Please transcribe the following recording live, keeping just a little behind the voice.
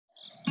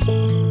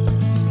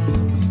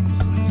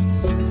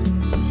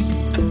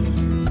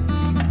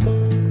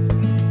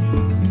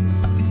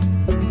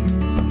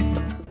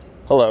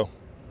Hello,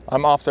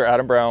 I'm Officer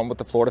Adam Brown with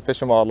the Florida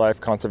Fish and Wildlife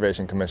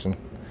Conservation Commission.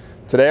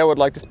 Today I would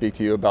like to speak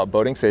to you about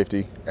boating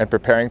safety and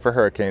preparing for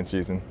hurricane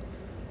season.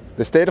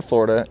 The state of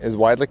Florida is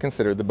widely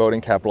considered the boating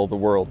capital of the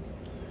world.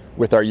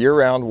 With our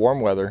year-round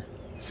warm weather,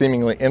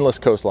 seemingly endless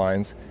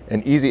coastlines,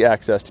 and easy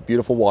access to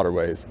beautiful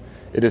waterways,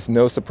 it is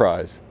no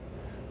surprise.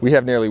 We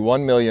have nearly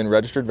 1 million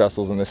registered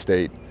vessels in the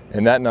state,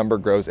 and that number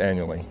grows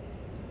annually.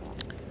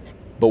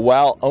 But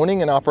while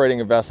owning and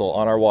operating a vessel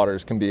on our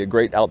waters can be a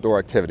great outdoor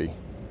activity,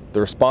 the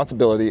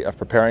responsibility of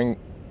preparing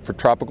for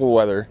tropical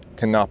weather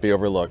cannot be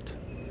overlooked.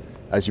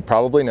 As you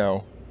probably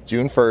know,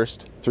 June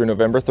 1st through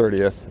November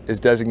 30th is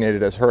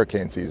designated as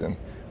hurricane season,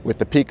 with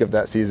the peak of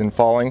that season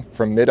falling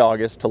from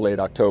mid-August to late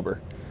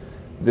October.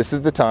 This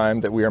is the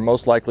time that we are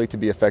most likely to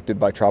be affected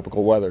by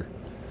tropical weather.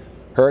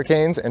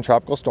 Hurricanes and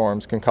tropical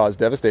storms can cause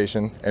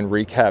devastation and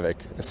wreak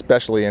havoc,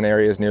 especially in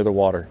areas near the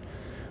water.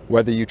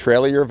 Whether you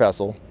trailer your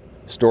vessel,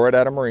 store it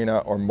at a marina,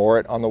 or moor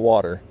it on the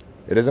water,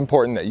 it is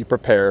important that you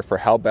prepare for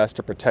how best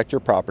to protect your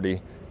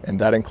property, and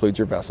that includes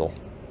your vessel.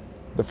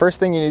 The first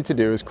thing you need to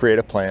do is create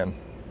a plan.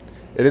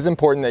 It is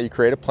important that you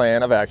create a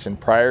plan of action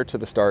prior to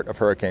the start of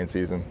hurricane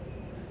season.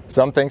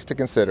 Some things to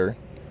consider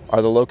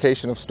are the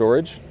location of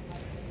storage.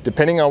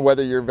 Depending on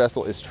whether your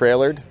vessel is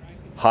trailered,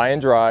 high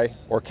and dry,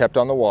 or kept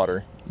on the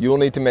water, you will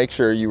need to make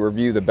sure you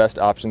review the best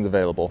options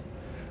available.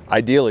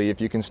 Ideally,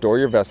 if you can store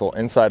your vessel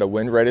inside a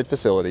wind-rated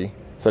facility,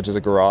 such as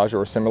a garage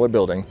or a similar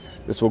building,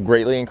 this will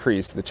greatly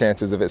increase the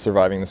chances of it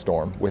surviving the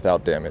storm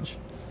without damage.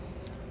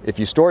 If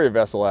you store your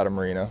vessel at a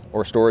marina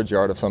or storage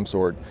yard of some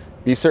sort,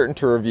 be certain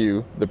to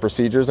review the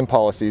procedures and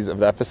policies of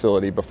that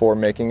facility before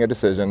making a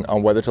decision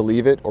on whether to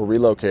leave it or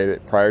relocate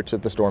it prior to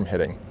the storm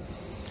hitting.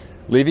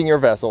 Leaving your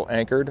vessel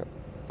anchored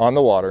on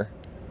the water,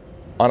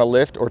 on a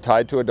lift or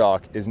tied to a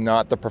dock is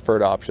not the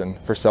preferred option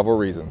for several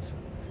reasons.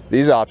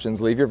 These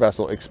options leave your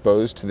vessel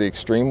exposed to the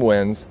extreme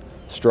winds,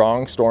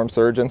 strong storm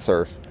surge and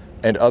surf,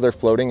 and other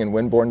floating and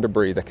windborne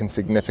debris that can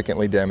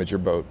significantly damage your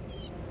boat.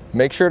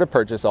 Make sure to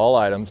purchase all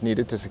items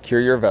needed to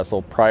secure your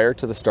vessel prior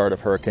to the start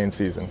of hurricane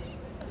season.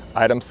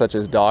 Items such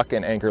as dock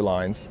and anchor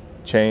lines,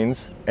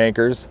 chains,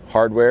 anchors,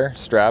 hardware,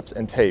 straps,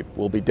 and tape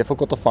will be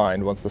difficult to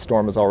find once the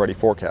storm is already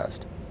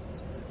forecast.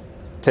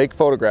 Take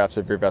photographs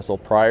of your vessel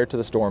prior to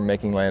the storm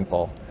making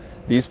landfall.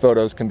 These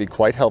photos can be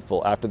quite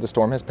helpful after the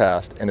storm has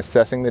passed in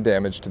assessing the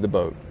damage to the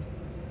boat.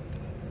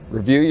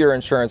 Review your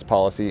insurance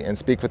policy and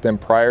speak with them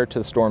prior to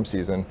the storm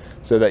season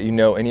so that you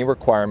know any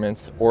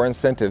requirements or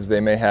incentives they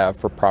may have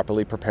for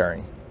properly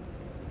preparing.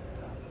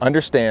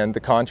 Understand the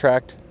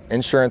contract,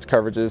 insurance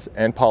coverages,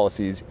 and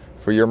policies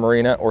for your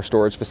marina or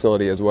storage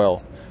facility as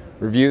well.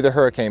 Review the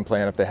hurricane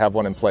plan if they have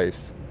one in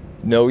place.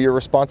 Know your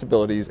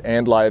responsibilities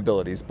and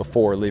liabilities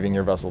before leaving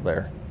your vessel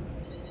there.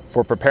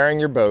 For preparing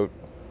your boat,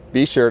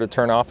 be sure to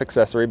turn off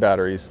accessory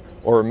batteries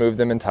or remove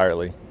them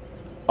entirely,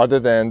 other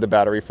than the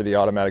battery for the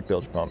automatic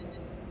bilge pump.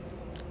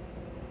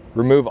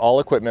 Remove all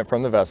equipment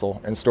from the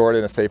vessel and store it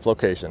in a safe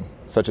location,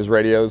 such as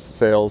radios,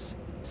 sails,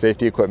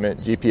 safety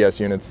equipment, GPS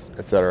units,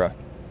 etc.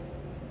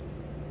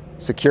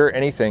 Secure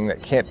anything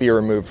that can't be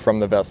removed from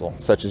the vessel,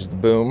 such as the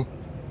boom,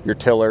 your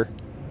tiller,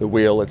 the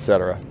wheel,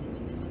 etc.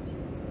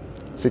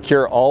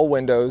 Secure all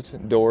windows,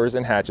 doors,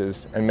 and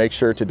hatches, and make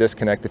sure to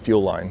disconnect the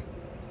fuel line.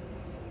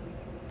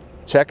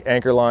 Check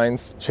anchor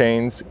lines,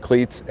 chains,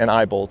 cleats, and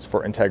eye bolts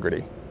for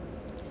integrity.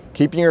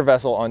 Keeping your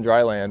vessel on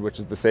dry land, which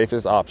is the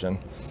safest option.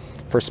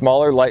 For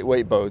smaller,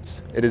 lightweight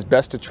boats, it is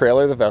best to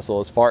trailer the vessel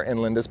as far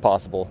inland as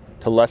possible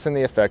to lessen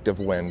the effect of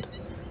wind.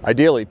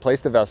 Ideally, place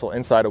the vessel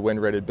inside a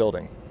wind-rated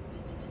building.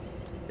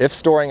 If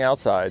storing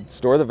outside,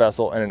 store the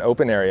vessel in an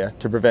open area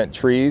to prevent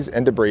trees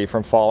and debris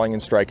from falling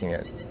and striking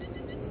it.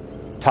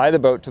 Tie the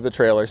boat to the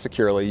trailer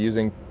securely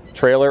using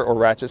trailer or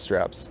ratchet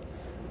straps.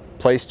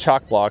 Place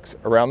chock blocks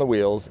around the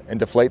wheels and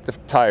deflate the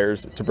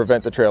tires to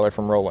prevent the trailer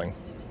from rolling.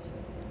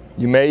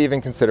 You may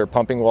even consider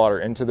pumping water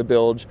into the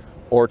bilge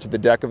or to the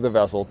deck of the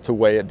vessel to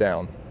weigh it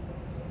down.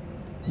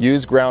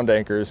 Use ground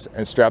anchors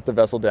and strap the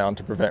vessel down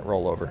to prevent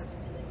rollover.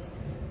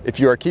 If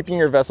you are keeping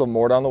your vessel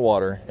moored on the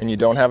water and you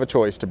don't have a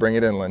choice to bring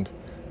it inland,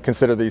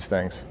 consider these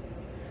things.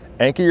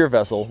 Anchor your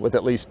vessel with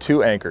at least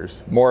 2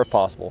 anchors, more if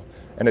possible,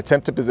 and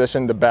attempt to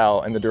position the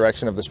bow in the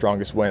direction of the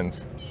strongest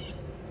winds.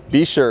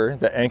 Be sure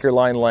that anchor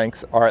line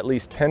lengths are at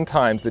least 10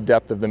 times the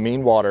depth of the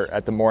mean water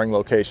at the mooring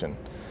location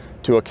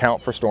to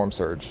account for storm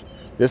surge.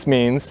 This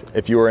means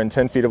if you are in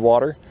 10 feet of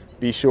water,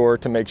 be sure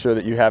to make sure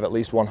that you have at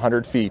least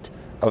 100 feet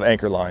of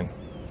anchor line.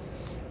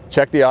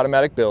 Check the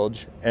automatic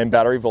bilge and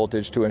battery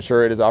voltage to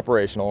ensure it is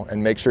operational,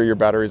 and make sure your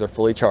batteries are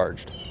fully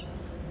charged.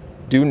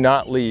 Do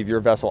not leave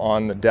your vessel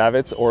on the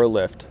davits or a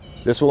lift.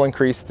 This will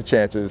increase the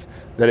chances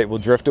that it will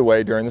drift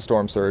away during the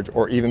storm surge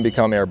or even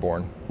become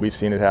airborne. We've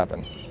seen it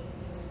happen.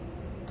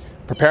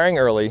 Preparing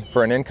early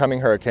for an incoming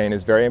hurricane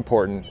is very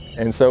important,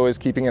 and so is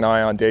keeping an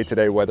eye on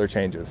day-to-day weather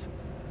changes.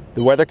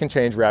 The weather can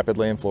change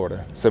rapidly in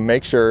Florida, so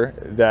make sure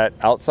that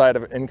outside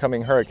of an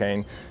incoming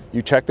hurricane,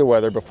 you check the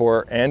weather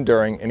before and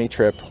during any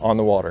trip on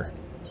the water.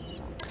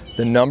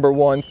 The number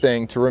one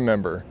thing to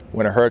remember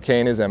when a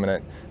hurricane is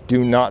imminent: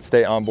 do not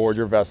stay on board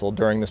your vessel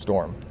during the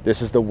storm.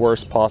 This is the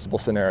worst possible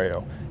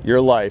scenario. Your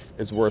life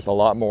is worth a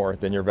lot more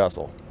than your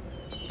vessel.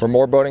 For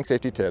more boating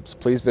safety tips,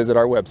 please visit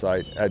our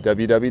website at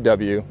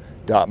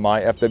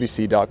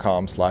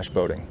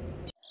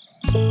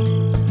www.myfwc.com/boating.